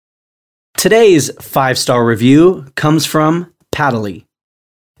Today's 5-star review comes from Paddly.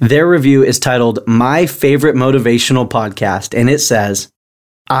 Their review is titled My Favorite Motivational Podcast, and it says,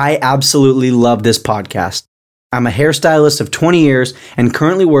 I absolutely love this podcast. I'm a hairstylist of 20 years and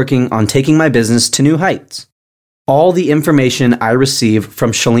currently working on taking my business to new heights. All the information I receive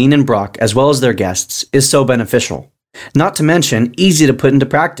from Chalene and Brock, as well as their guests, is so beneficial. Not to mention, easy to put into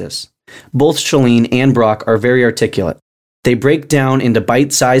practice. Both Chalene and Brock are very articulate. They break down into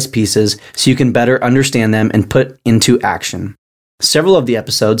bite-sized pieces so you can better understand them and put into action. Several of the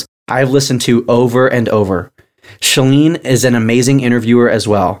episodes I have listened to over and over. Chalene is an amazing interviewer as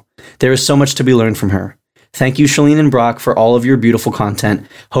well. There is so much to be learned from her. Thank you, Chalene and Brock, for all of your beautiful content.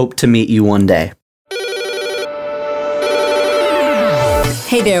 Hope to meet you one day.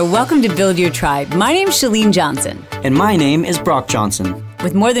 Hey there, welcome to Build Your Tribe. My name's Chalene Johnson. And my name is Brock Johnson.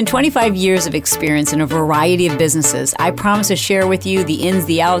 With more than 25 years of experience in a variety of businesses, I promise to share with you the ins,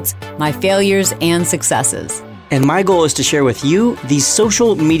 the outs, my failures, and successes. And my goal is to share with you these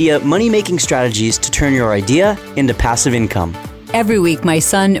social media money-making strategies to turn your idea into passive income. Every week, my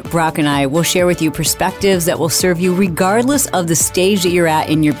son, Brock, and I will share with you perspectives that will serve you regardless of the stage that you're at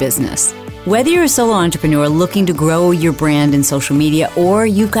in your business. Whether you're a solo entrepreneur looking to grow your brand in social media or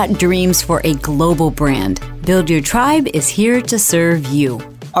you've got dreams for a global brand, Build Your Tribe is here to serve you.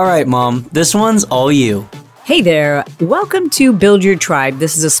 All right, Mom, this one's all you. Hey there. Welcome to Build Your Tribe.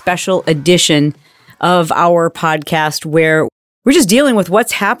 This is a special edition of our podcast where we're just dealing with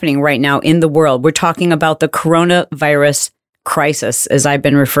what's happening right now in the world. We're talking about the coronavirus crisis, as I've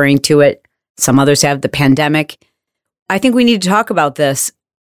been referring to it. Some others have the pandemic. I think we need to talk about this.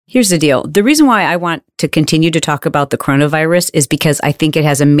 Here's the deal. The reason why I want to continue to talk about the coronavirus is because I think it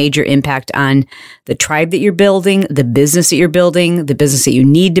has a major impact on the tribe that you're building, the business that you're building, the business that you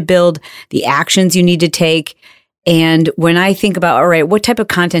need to build, the actions you need to take. And when I think about, all right, what type of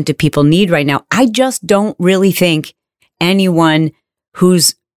content do people need right now? I just don't really think anyone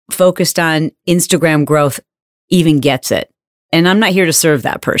who's focused on Instagram growth even gets it. And I'm not here to serve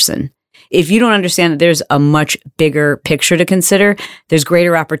that person. If you don't understand that there's a much bigger picture to consider, there's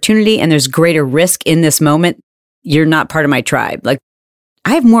greater opportunity and there's greater risk in this moment, you're not part of my tribe. Like,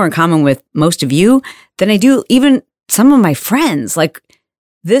 I have more in common with most of you than I do even some of my friends. Like,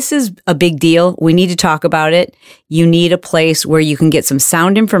 this is a big deal. We need to talk about it. You need a place where you can get some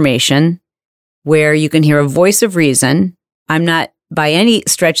sound information, where you can hear a voice of reason. I'm not by any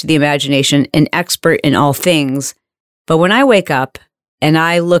stretch of the imagination an expert in all things, but when I wake up and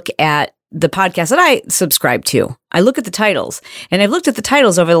I look at the podcast that I subscribe to, I look at the titles, and I've looked at the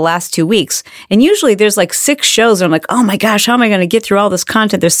titles over the last 2 weeks, and usually there's like 6 shows, and I'm like, oh my gosh, how am I going to get through all this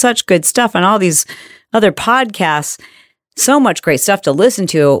content? There's such good stuff on all these other podcasts, so much great stuff to listen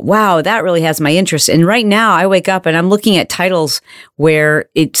to. Wow, that really has my interest. And right now I wake up and I'm looking at titles where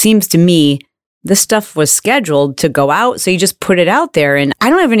it seems to me this stuff was scheduled to go out, so you just put it out there, and I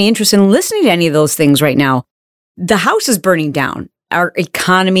don't have any interest in listening to any of those things right now. The house is burning down. Our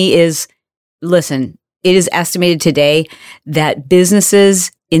economy is, listen, it is estimated today that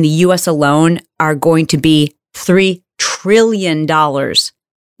businesses in the U.S. alone are going to be $3 trillion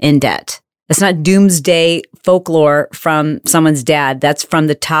in debt. That's not doomsday folklore from someone's dad. That's from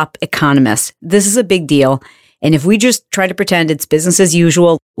the top economists. This is a big deal. And if we just try to pretend it's business as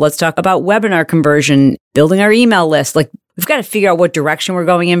usual, let's talk about webinar conversion, building our email list. Like, we've got to figure out what direction we're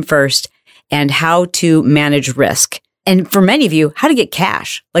going in first and how to manage risk. And for many of you, how to get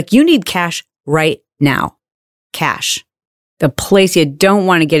cash. Like, you need cash right now. Cash. The place you don't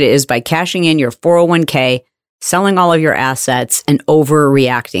want to get it is by cashing in your 401k, selling all of your assets, and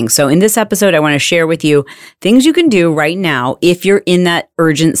overreacting. So in this episode, I want to share with you things you can do right now if you're in that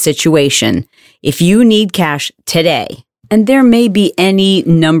urgent situation. If you need cash today, and there may be any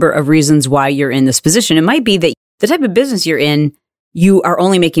number of reasons why you're in this position. It might be that the type of business you're in, you are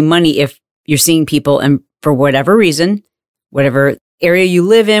only making money if you're seeing people, and for whatever reason, whatever area you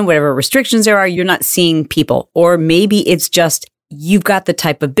live in, whatever restrictions there are, you're not seeing people. Or maybe it's just you've got the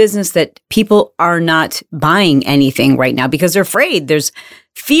type of business that people are not buying anything right now because they're afraid. There's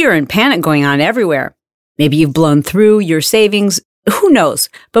fear and panic going on everywhere. Maybe you've blown through your savings. Who knows?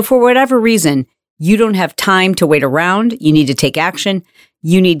 But for whatever reason, you don't have time to wait around. You need to take action.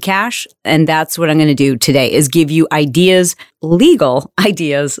 You need cash. And that's what I'm going to do today, is give you legal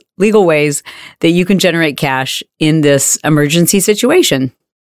ways that you can generate cash in this emergency situation.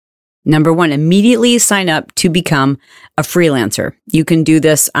 Number 1, immediately sign up to become a freelancer. You can do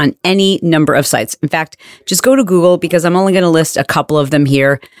this on any number of sites. In fact, just go to Google, because I'm only going to list a couple of them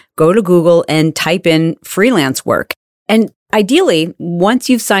here. Go to Google and type in freelance work. And ideally, once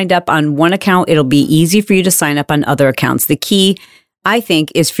you've signed up on one account, it'll be easy for you to sign up on other accounts. The key I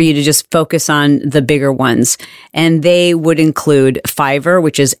think, is for you to just focus on the bigger ones. And they would include Fiverr,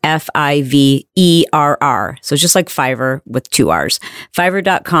 which is Fiverr. So it's just like Fiverr with 2 R's.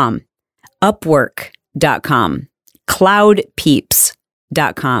 Fiverr.com, Upwork.com,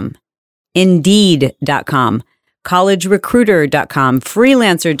 CloudPeeps.com, Indeed.com, CollegeRecruiter.com,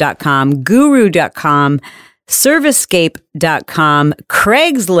 Freelancer.com, Guru.com, Servicescape.com,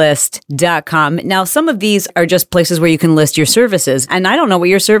 Craigslist.com. Now, some of these are just places where you can list your services, and I don't know what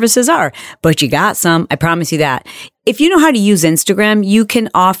your services are, but you got some. I promise you that. If you know how to use Instagram, you can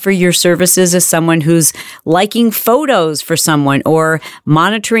offer your services as someone who's liking photos for someone or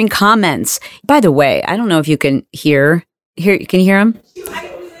monitoring comments. By the way, I don't know if you can hear. Can you hear them?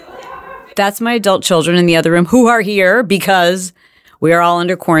 That's my adult children in the other room who are here because we are all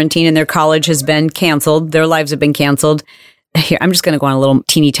under quarantine and their college has been canceled. Their lives have been canceled. Here, I'm just going to go on a little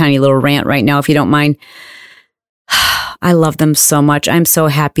teeny tiny little rant right now, if you don't mind. I love them so much. I'm so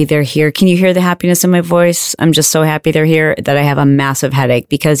happy they're here. Can you hear the happiness in my voice? I'm just so happy they're here that I have a massive headache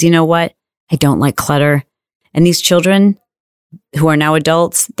because you know what? I don't like clutter. And these children who are now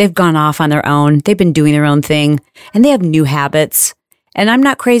adults, they've gone off on their own. They've been doing their own thing and they have new habits. And I'm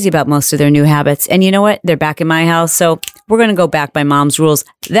not crazy about most of their new habits. And you know what? They're back in my house. So we're going to go back by mom's rules.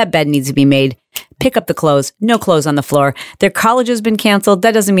 That bed needs to be made. Pick up the clothes. No clothes on the floor. Their college has been canceled.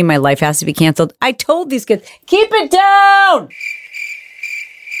 That doesn't mean my life has to be canceled. I told these kids, keep it down.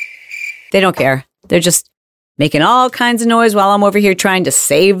 They don't care. They're just making all kinds of noise while I'm over here trying to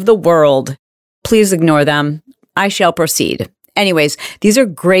save the world. Please ignore them. I shall proceed. Anyways, these are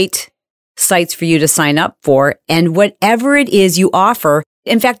great sites for you to sign up for, and whatever it is you offer.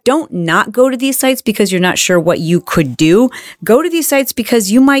 In fact, don't not go to these sites because you're not sure what you could do. Go to these sites because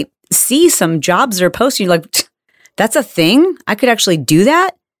you might see some jobs that are posted. You're like, that's a thing? I could actually do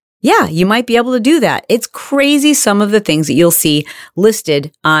that? Yeah, you might be able to do that. It's crazy some of the things that you'll see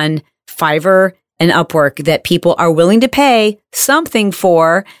listed on Fiverr and Upwork that people are willing to pay something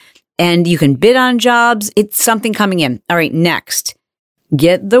for, and you can bid on jobs. It's something coming in. All right, next.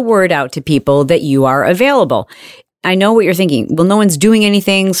 Get the word out to people that you are available. I know what you're thinking. Well, no one's doing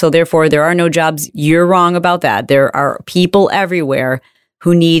anything, so therefore there are no jobs. You're wrong about that. There are people everywhere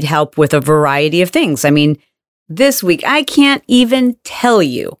who need help with a variety of things. I mean, this week, I can't even tell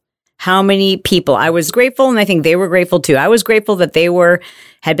you how many people. I was grateful, and I think they were grateful too. I was grateful that they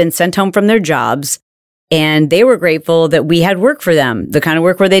had been sent home from their jobs. And they were grateful that we had work for them, the kind of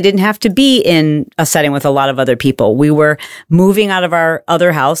work where they didn't have to be in a setting with a lot of other people. We were moving out of our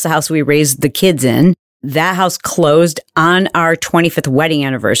other house, the house we raised the kids in. That house closed on our 25th wedding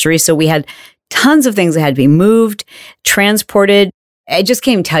anniversary. So we had tons of things that had to be moved, transported. I just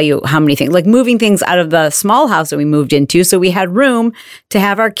can't even tell you how many things, like moving things out of the small house that we moved into. So we had room to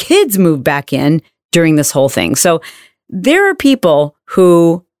have our kids move back in during this whole thing. So there are people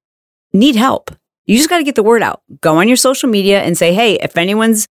who need help. You just got to get the word out. Go on your social media and say, hey, if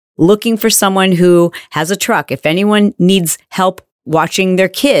anyone's looking for someone who has a truck, if anyone needs help watching their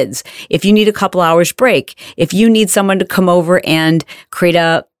kids, if you need a couple hours break, if you need someone to come over and create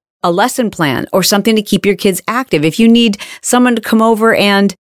a lesson plan or something to keep your kids active, if you need someone to come over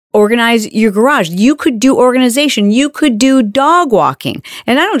and organize your garage, you could do organization, you could do dog walking.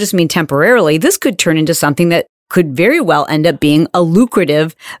 And I don't just mean temporarily. This could turn into something that could very well end up being a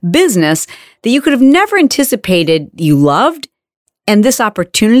lucrative business that you could have never anticipated you loved. And this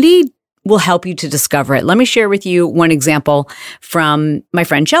opportunity will help you to discover it. Let me share with you one example from my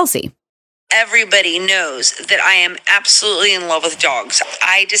friend Chelsea. Everybody knows that I am absolutely in love with dogs.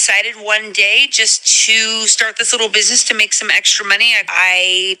 I decided one day just to start this little business to make some extra money.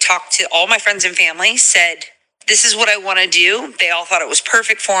 I talked to all my friends and family, said, this is what I want to do. They all thought it was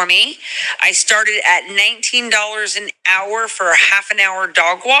perfect for me. I started at $19 an hour for a half an hour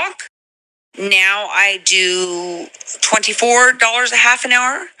dog walk. Now I do $24 a half an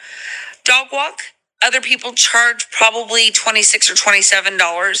hour dog walk. Other people charge probably $26 or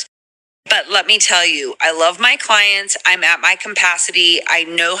 $27. But let me tell you, I love my clients. I'm at my capacity. I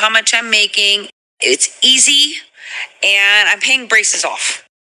know how much I'm making. It's easy, and I'm paying braces off.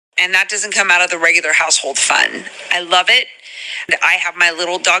 And that doesn't come out of the regular household fund. I love it. I have my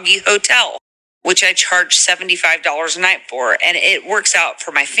little doggy hotel, which I charge $75 a night for. And it works out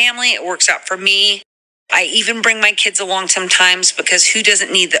for my family. It works out for me. I even bring my kids along sometimes because who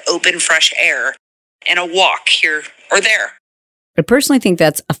doesn't need the open, fresh air and a walk here or there? I personally think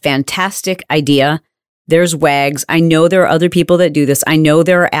that's a fantastic idea. There's WAGs. I know there are other people that do this. I know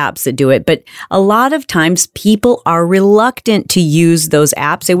there are apps that do it, but a lot of times people are reluctant to use those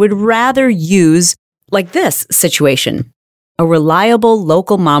apps. They would rather use like this situation. A reliable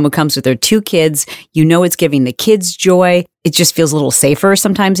local mom who comes with her 2 kids. You know it's giving the kids joy. It just feels a little safer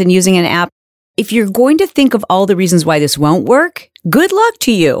sometimes in using an app. If you're going to think of all the reasons why this won't work, good luck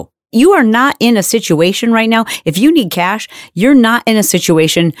to you. You are not in a situation right now. If you need cash, you're not in a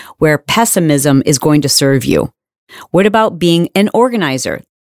situation where pessimism is going to serve you. What about being an organizer?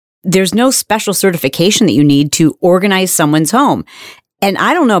 There's no special certification that you need to organize someone's home. And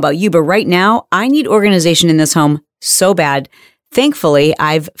I don't know about you, but right now I need organization in this home so bad. Thankfully,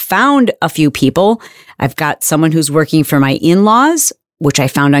 I've found a few people. I've got someone who's working for my in-laws, which I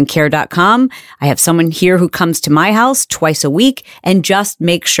found on care.com. I have someone here who comes to my house twice a week and just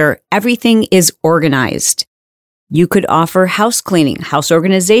make sure everything is organized. You could offer house cleaning, house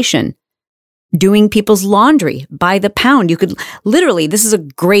organization, doing people's laundry by the pound. You could literally, this is a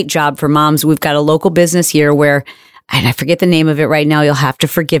great job for moms. We've got a local business here where, and I forget the name of it right now, you'll have to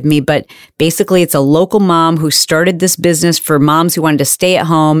forgive me, but basically it's a local mom who started this business for moms who wanted to stay at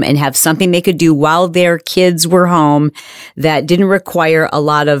home and have something they could do while their kids were home that didn't require a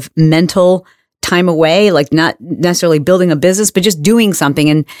lot of mental time away, like not necessarily building a business, but just doing something.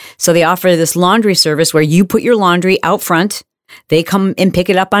 And so they offer this laundry service where you put your laundry out front. They come and pick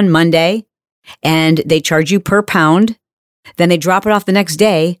it up on Monday and they charge you per pound. Then they drop it off the next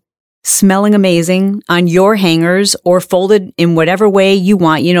day, smelling amazing on your hangers or folded in whatever way you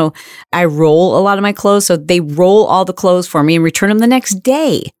want. You know, I roll a lot of my clothes, so they roll all the clothes for me and return them the next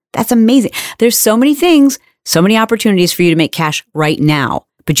day. That's amazing. There's so many things, so many opportunities for you to make cash right now,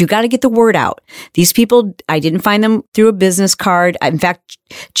 but you got to get the word out. These people, I didn't find them through a business card. In fact,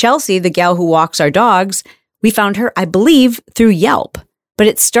 Chelsea, the gal who walks our dogs, we found her, I believe, through Yelp, but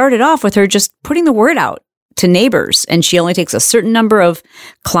it started off with her just putting the word out to neighbors. And she only takes a certain number of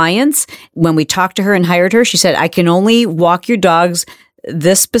clients. When we talked to her and hired her, she said, I can only walk your dogs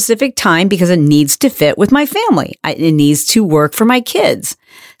this specific time because it needs to fit with my family. It needs to work for my kids.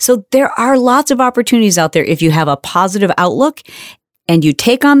 So there are lots of opportunities out there if you have a positive outlook and you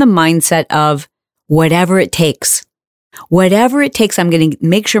take on the mindset of whatever it takes. Whatever it takes, I'm going to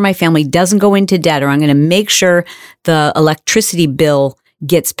make sure my family doesn't go into debt, or I'm going to make sure the electricity bill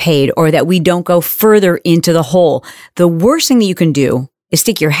gets paid, or that we don't go further into the hole. The worst thing that you can do is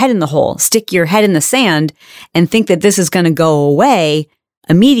stick your head in the hole, stick your head in the sand, and think that this is going to go away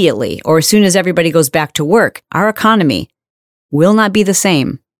immediately or as soon as everybody goes back to work. Our economy will not be the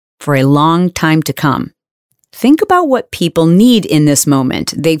same for a long time to come. Think about what people need in this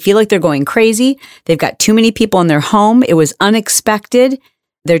moment. They feel like they're going crazy. They've got too many people in their home. It was unexpected.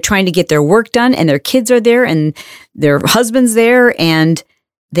 They're trying to get their work done and their kids are there and their husband's there and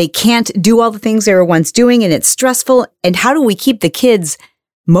they can't do all the things they were once doing and it's stressful. And how do we keep the kids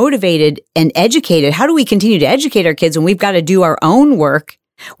motivated and educated? How do we continue to educate our kids when we've got to do our own work?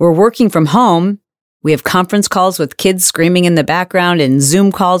 We're working from home. We have conference calls with kids screaming in the background and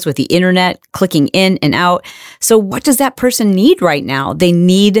Zoom calls with the internet clicking in and out. So what does that person need right now? They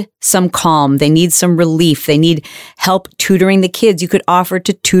need some calm. They need some relief. They need help tutoring the kids. You could offer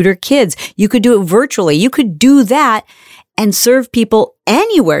to tutor kids. You could do it virtually. You could do that and serve people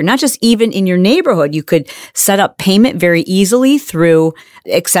anywhere, not just even in your neighborhood. You could set up payment very easily through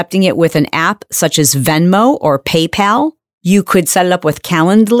accepting it with an app such as Venmo or PayPal. You could set it up with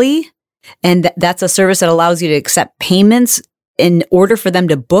Calendly. And that's a service that allows you to accept payments in order for them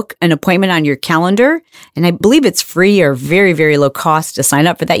to book an appointment on your calendar. And I believe it's free or very, very low cost to sign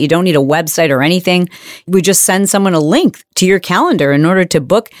up for that. You don't need a website or anything. We just send someone a link to your calendar in order to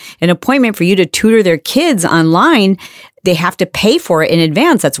book an appointment for you to tutor their kids online. They have to pay for it in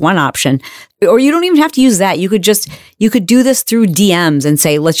advance. That's one option. Or you don't even have to use that. You could do this through DMs and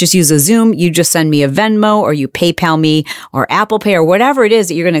say, let's just use a Zoom. You just send me a Venmo or you PayPal me or Apple Pay or whatever it is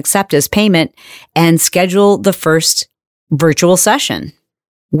that you're going to accept as payment and schedule the first virtual session.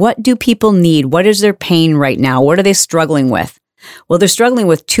 What do people need? What is their pain right now? What are they struggling with? Well, they're struggling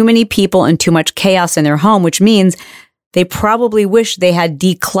with too many people and too much chaos in their home, which means they probably wish they had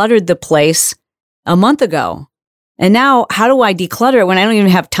decluttered the place a month ago. And now, how do I declutter it when I don't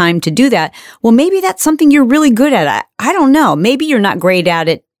even have time to do that? Well, maybe that's something you're really good at. I don't know. Maybe you're not great at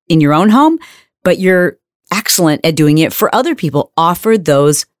it in your own home, but you're excellent at doing it for other people. Offer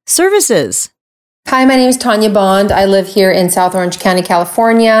those services. Hi, my name is Tanya Bond. I live here in South Orange County,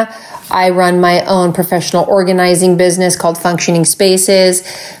 California. I run my own professional organizing business called Functioning Spaces.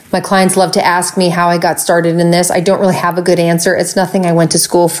 My clients love to ask me how I got started in this. I don't really have a good answer. It's nothing I went to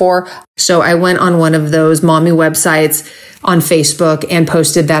school for. So I went on one of those mommy websites on Facebook and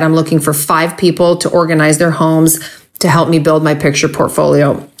posted that I'm looking for 5 people to organize their homes to help me build my picture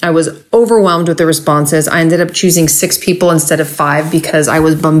portfolio. I was overwhelmed with the responses. I ended up choosing 6 people instead of 5 because I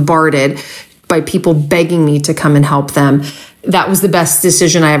was bombarded by people begging me to come and help them. that was the best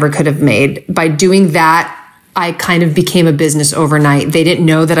decision I ever could have made. By doing that, I kind of became a business overnight. They didn't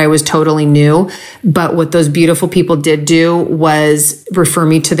know that I was totally new, but what those beautiful people did do was refer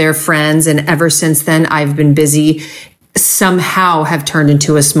me to their friends. And ever since then, I've been busy, somehow have turned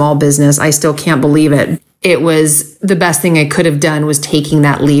into a small business. I still can't believe it. It was the best thing I could have done was taking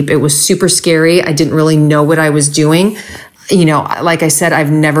that leap. It was super scary. I didn't really know what I was doing. You know, like I said,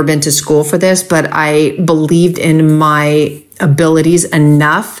 I've never been to school for this, but I believed in my abilities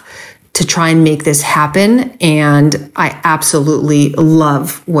enough to try and make this happen. And I absolutely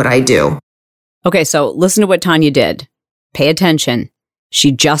love what I do. Okay, so listen to what Tanya did. Pay attention.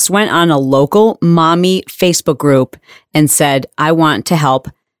 She just went on a local mommy Facebook group and said, I want to help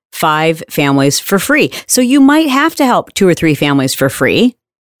 5 families for free. So you might have to help 2 or 3 families for free,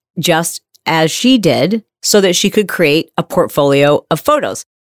 just as she did, so that she could create a portfolio of photos.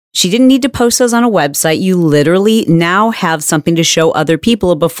 She didn't need to post those on a website. You literally now have something to show other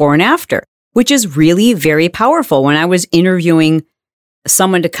people a before and after, which is really very powerful. When I was interviewing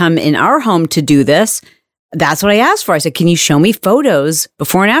someone to come in our home to do this, that's what I asked for. I said, can you show me photos,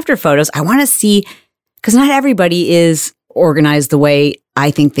 before and after photos? I want to see, because not everybody is organized the way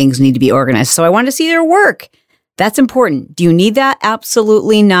I think things need to be organized. So I want to see their work. That's important. Do you need that?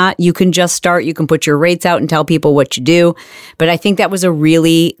 Absolutely not. You can just start. You can put your rates out and tell people what you do. But I think that was a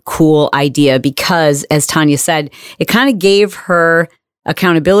really cool idea because, as Tanya said, it kind of gave her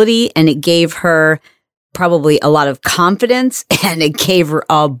accountability and it gave her probably a lot of confidence and it gave her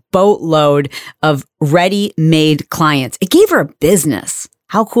a boatload of ready-made clients. It gave her a business.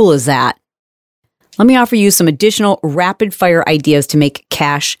 How cool is that? Let me offer you some additional rapid-fire ideas to make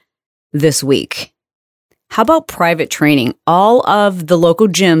cash this week. How about private training? All of the local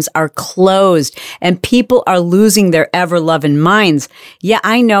gyms are closed and people are losing their ever-loving minds. Yeah,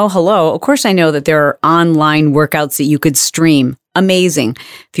 I know. Hello. Of course, I know that there are online workouts that you could stream. Amazing.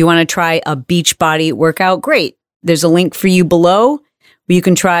 If you want to try a Beachbody workout, great. There's a link for you below where you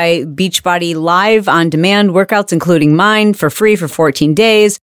can try Beachbody live on demand workouts, including mine, for free for 14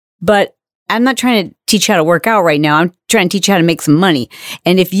 days. But I'm not trying to teach you how to work out right now. I'm trying to teach you how to make some money.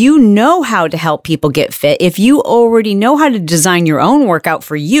 And if you know how to help people get fit, if you already know how to design your own workout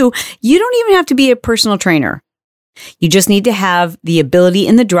for you, you don't even have to be a personal trainer. You just need to have the ability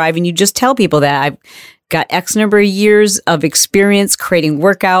and the drive. And you just tell people that I've got X number of years of experience creating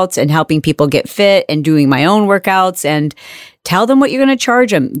workouts and helping people get fit and doing my own workouts, and tell them what you're going to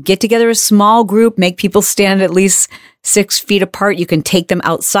charge them. Get together a small group, make people stand at least 6 feet apart. You can take them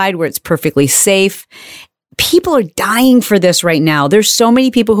outside where it's perfectly safe. People are dying for this right now. There's so many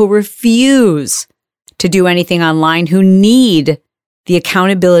people who refuse to do anything online, who need the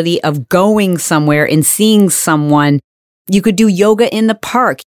accountability of going somewhere and seeing someone. You could do yoga in the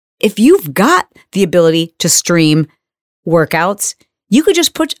park. If you've got the ability to stream workouts, you could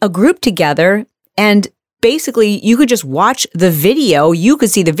just put a group together and basically you could just watch the video. You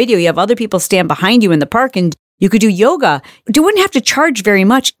could see the video. You have other people stand behind you in the park and you could do yoga. You wouldn't have to charge very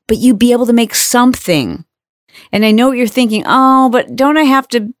much, but you'd be able to make something. And I know what you're thinking, oh, but don't I have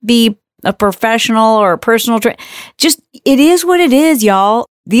to be a professional or a personal trainer? Just, it is what it is, y'all.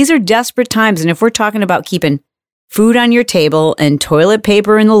 These are desperate times. And if we're talking about keeping food on your table and toilet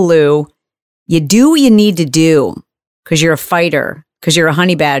paper in the loo, you do what you need to do because you're a fighter, because you're a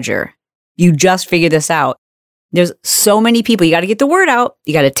honey badger. You just figure this out. There's so many people. You got to get the word out.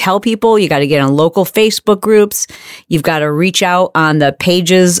 You got to tell people. You got to get on local Facebook groups. You've got to reach out on the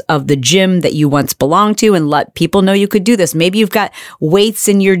pages of the gym that you once belonged to and let people know you could do this. Maybe you've got weights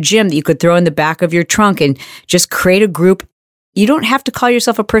in your gym that you could throw in the back of your trunk and just create a group. You don't have to call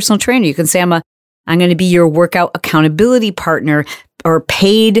yourself a personal trainer. You can say, I'm going to be your workout accountability partner or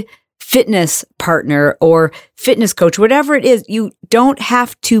paid fitness partner or fitness coach, whatever it is. You don't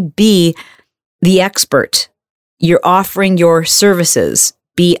have to be the expert. You're offering your services.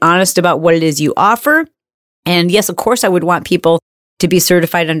 Be honest about what it is you offer. And yes, of course, I would want people to be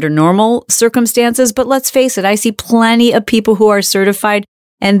certified under normal circumstances, but let's face it, I see plenty of people who are certified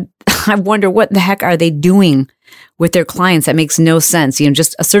and I wonder what the heck are they doing with their clients? That makes no sense.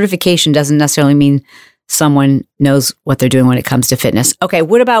 Just a certification doesn't necessarily mean someone knows what they're doing when it comes to fitness. Okay,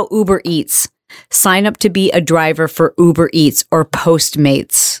 what about Uber Eats? Sign up to be a driver for Uber Eats or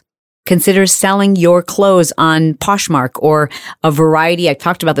Postmates. Consider selling your clothes on Poshmark or a variety. I've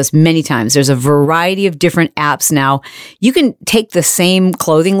talked about this many times. There's a variety of different apps now. You can take the same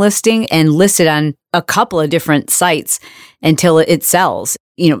clothing listing and list it on a couple of different sites until it sells.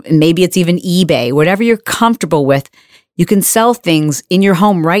 Maybe it's even eBay, whatever you're comfortable with. You can sell things in your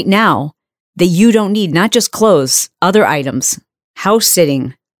home right now that you don't need, not just clothes, other items, house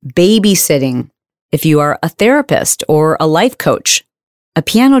sitting, babysitting. if you are a therapist or a life coach, a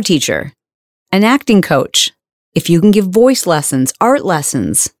piano teacher, an acting coach, if you can give voice lessons, art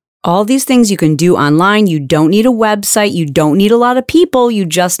lessons, all these things you can do online. You don't need a website. You don't need a lot of people. You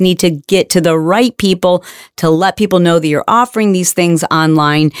just need to get to the right people to let people know that you're offering these things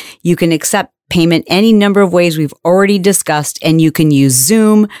online. You can accept payment any number of ways we've already discussed, and you can use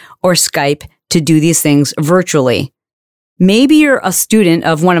Zoom or Skype to do these things virtually. Maybe you're a student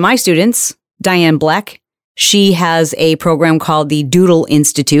of one of my students, Diane Bleck. She has a program called the Doodle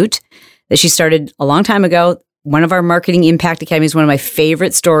Institute that she started a long time ago. One of our Marketing Impact Academies, one of my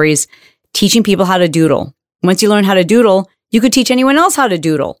favorite stories, teaching people how to doodle. Once you learn how to doodle, you could teach anyone else how to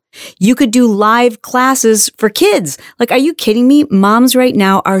doodle. You could do live classes for kids. Like, are you kidding me? Moms right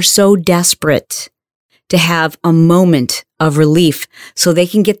now are so desperate to have a moment of relief so they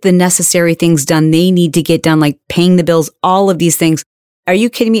can get the necessary things done they need to get done, like paying the bills, all of these things. Are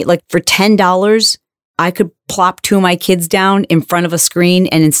you kidding me? Like, for $10, I could plop two of my kids down in front of a screen,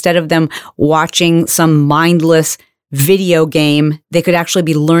 and instead of them watching some mindless video game, they could actually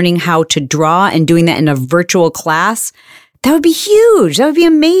be learning how to draw and doing that in a virtual class. That would be huge. That would be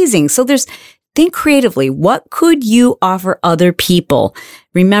amazing. So think creatively. What could you offer other people?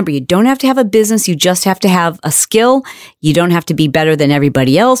 Remember, you don't have to have a business. You just have to have a skill. You don't have to be better than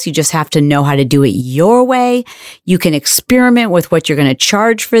everybody else. You just have to know how to do it your way. You can experiment with what you're going to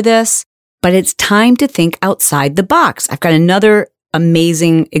charge for this. But it's time to think outside the box. I've got another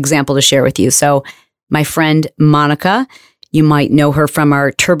amazing example to share with you. So my friend Monica, you might know her from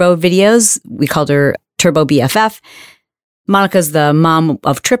our Turbo videos. We called her Turbo BFF. Monica's the mom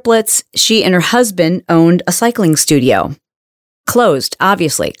of triplets. She and her husband owned a cycling studio. Closed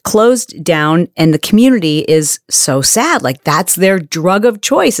down, and the community is so sad. Like, that's their drug of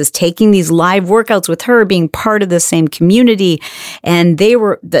choice, is taking these live workouts with her, being part of the same community. And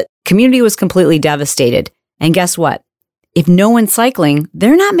the community was completely devastated. And guess what? If no one's cycling,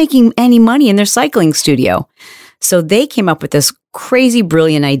 they're not making any money in their cycling studio. So they came up with this crazy,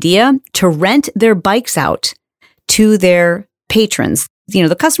 brilliant idea to rent their bikes out to their patrons,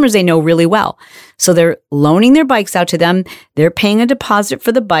 the customers they know really well. So they're loaning their bikes out to them. They're paying a deposit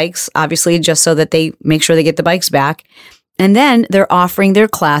for the bikes, obviously, just so that they make sure they get the bikes back. And then they're offering their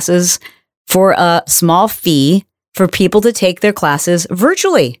classes for a small fee for people to take their classes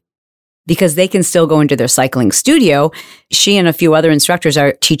virtually, because they can still go into their cycling studio. She and a few other instructors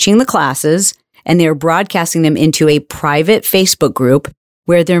are teaching the classes, and they're broadcasting them into a private Facebook group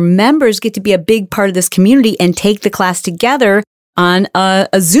where their members get to be a big part of this community and take the class together on a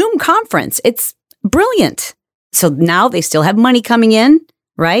Zoom conference. It's brilliant. So now they still have money coming in,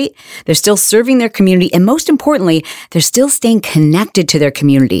 right? They're still serving their community. And most importantly, they're still staying connected to their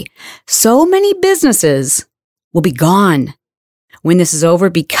community. So many businesses will be gone when this is over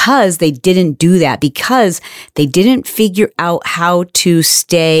because they didn't do that, because they didn't figure out how to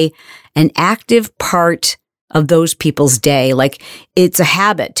stay an active part of those people's day. Like, it's a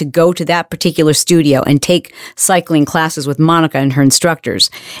habit to go to that particular studio and take cycling classes with Monica and her instructors.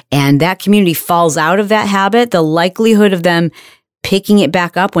 And that community falls out of that habit. The likelihood of them picking it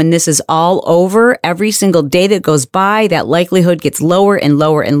back up when this is all over, every single day that goes by, that likelihood gets lower and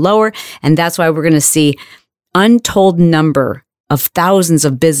lower and lower. And that's why we're going to see untold number of thousands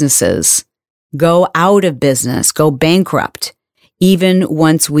of businesses go out of business, go bankrupt, even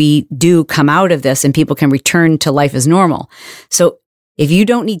once we do come out of this and people can return to life as normal. So if you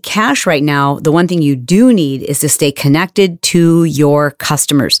don't need cash right now, the one thing you do need is to stay connected to your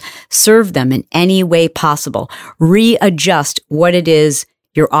customers. Serve them in any way possible. Readjust what it is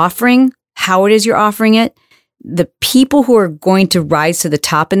you're offering, how it is you're offering it. The people who are going to rise to the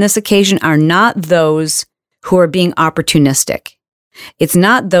top in this occasion are not those who are being opportunistic. It's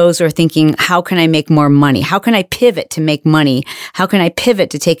not those who are thinking, how can I make more money? How can I pivot to make money? How can I pivot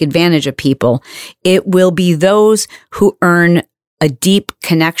to take advantage of people? It will be those who earn a deep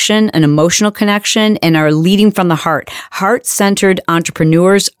connection, an emotional connection, and are leading from the heart. Heart-centered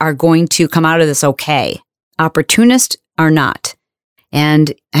entrepreneurs are going to come out of this okay. Opportunists are not.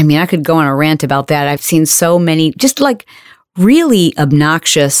 And I mean, I could go on a rant about that. I've seen so many just like really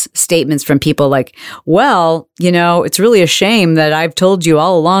obnoxious statements from people like, well, it's really a shame that I've told you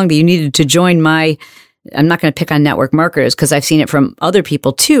all along that you needed to join I'm not going to pick on network marketers because I've seen it from other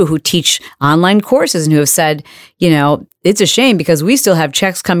people too who teach online courses and who have said, it's a shame because we still have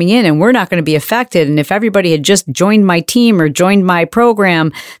checks coming in and we're not going to be affected. And if everybody had just joined my team or joined my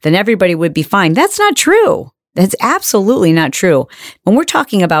program, then everybody would be fine. That's not true. That's absolutely not true. When we're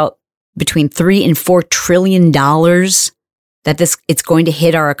talking about between $3 and $4 trillion that it's going to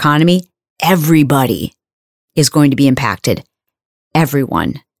hit our economy, everybody is going to be impacted.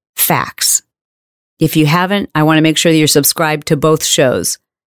 Everyone. Facts. If you haven't, I want to make sure that you're subscribed to both shows,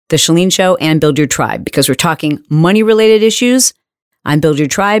 The Chalene Show and Build Your Tribe, because we're talking money-related issues on Build Your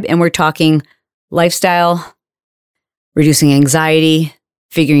Tribe, and we're talking lifestyle, reducing anxiety,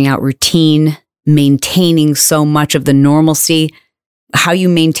 figuring out routine, maintaining so much of the normalcy, how you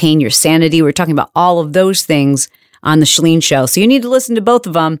maintain your sanity. We're talking about all of those things on The Chalene Show. So you need to listen to both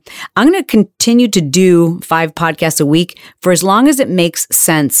of them. I'm going to continue to do 5 podcasts a week for as long as it makes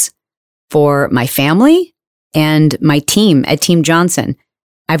sense for my family and my team at Team Johnson.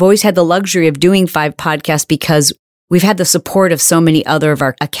 I've always had the luxury of doing 5 podcasts because we've had the support of so many other of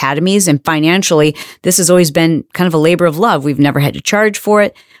our academies, and financially, this has always been kind of a labor of love. We've never had to charge for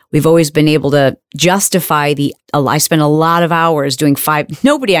it. We've always been able to justify I spend a lot of hours doing 5.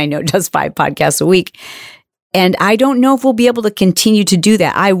 Nobody I know does 5 podcasts a week. And I don't know if we'll be able to continue to do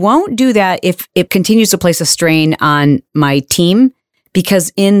that. I won't do that if it continues to place a strain on my team,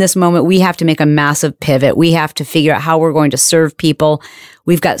 because in this moment, we have to make a massive pivot. We have to figure out how we're going to serve people.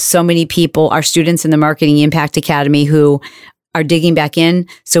 We've got so many people, our students in the Marketing Impact Academy, who are digging back in.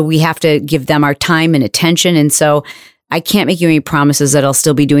 So we have to give them our time and attention. And so I can't make you any promises that I'll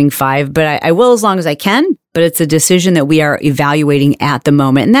still be doing 5, but I will as long as I can. But it's a decision that we are evaluating at the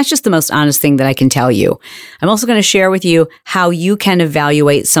moment. And that's just the most honest thing that I can tell you. I'm also going to share with you how you can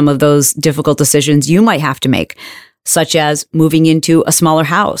evaluate some of those difficult decisions you might have to make, such as moving into a smaller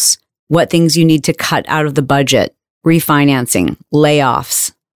house, what things you need to cut out of the budget, refinancing,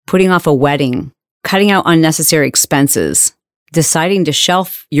 layoffs, putting off a wedding, cutting out unnecessary expenses, deciding to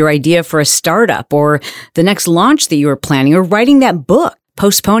shelf your idea for a startup or the next launch that you were planning, or writing that book,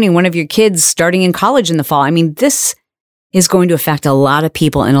 postponing one of your kids starting in college in the fall. I mean, this is going to affect a lot of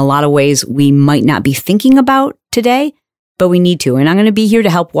people in a lot of ways we might not be thinking about today, but we need to. And I'm going to be here to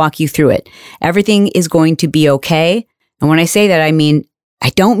help walk you through it. Everything is going to be okay. And when I say that, I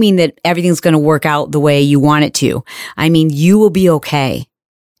don't mean that everything's going to work out the way you want it to. I mean, you will be okay.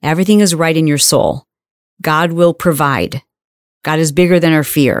 Everything is right in your soul. God will provide. God is bigger than our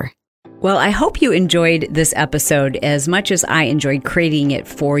fear. Well, I hope you enjoyed this episode as much as I enjoyed creating it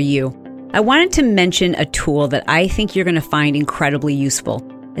for you. I wanted to mention a tool that I think you're going to find incredibly useful,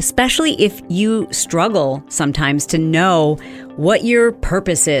 especially if you struggle sometimes to know what your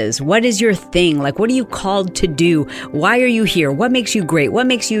purpose is. What is your thing? Like, what are you called to do? Why are you here? What makes you great? What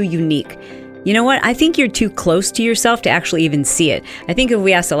makes you unique? You know what? I think you're too close to yourself to actually even see it. I think if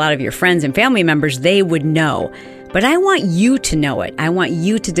we asked a lot of your friends and family members, they would know. But I want you to know it. I want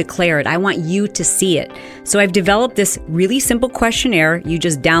you to declare it. I want you to see it. So I've developed this really simple questionnaire. You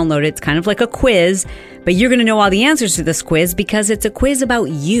just download it. It's kind of like a quiz, but you're going to know all the answers to this quiz because it's a quiz about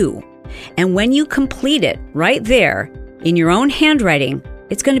you. And when you complete it right there in your own handwriting,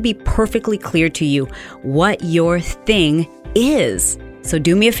 it's going to be perfectly clear to you what your thing is. So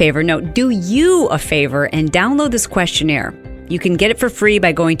do me a favor. No, do you a favor and download this questionnaire. You can get it for free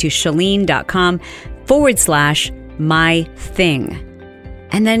by going to chalene.com/my-thing.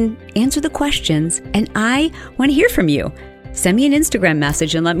 And then answer the questions, and I want to hear from you. Send me an Instagram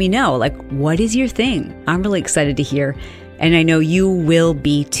message and let me know, like, what is your thing? I'm really excited to hear, and I know you will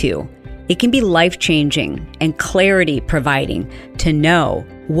be too. It can be life-changing and clarity-providing to know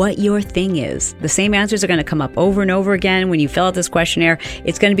what your thing is. The same answers are going to come up over and over again when you fill out this questionnaire.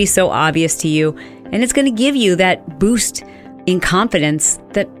 It's going to be so obvious to you, and it's going to give you that boost in confidence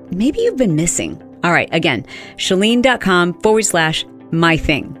that maybe you've been missing. All right, again,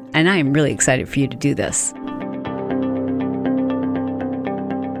 chalene.com/my-thing. And I am really excited for you to do this.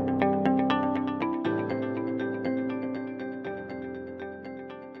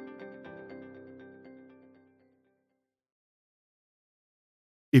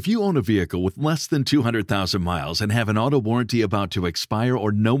 If you own a vehicle with less than 200,000 miles and have an auto warranty about to expire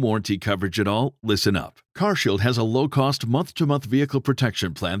or no warranty coverage at all, listen up. CarShield has a low-cost month-to-month vehicle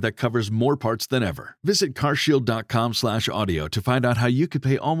protection plan that covers more parts than ever. Visit carshield.com/audio to find out how you could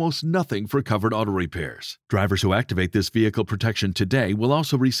pay almost nothing for covered auto repairs. Drivers who activate this vehicle protection today will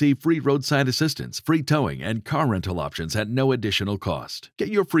also receive free roadside assistance, free towing, and car rental options at no additional cost. Get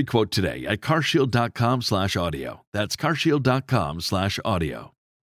your free quote today at carshield.com/audio. That's carshield.com/audio.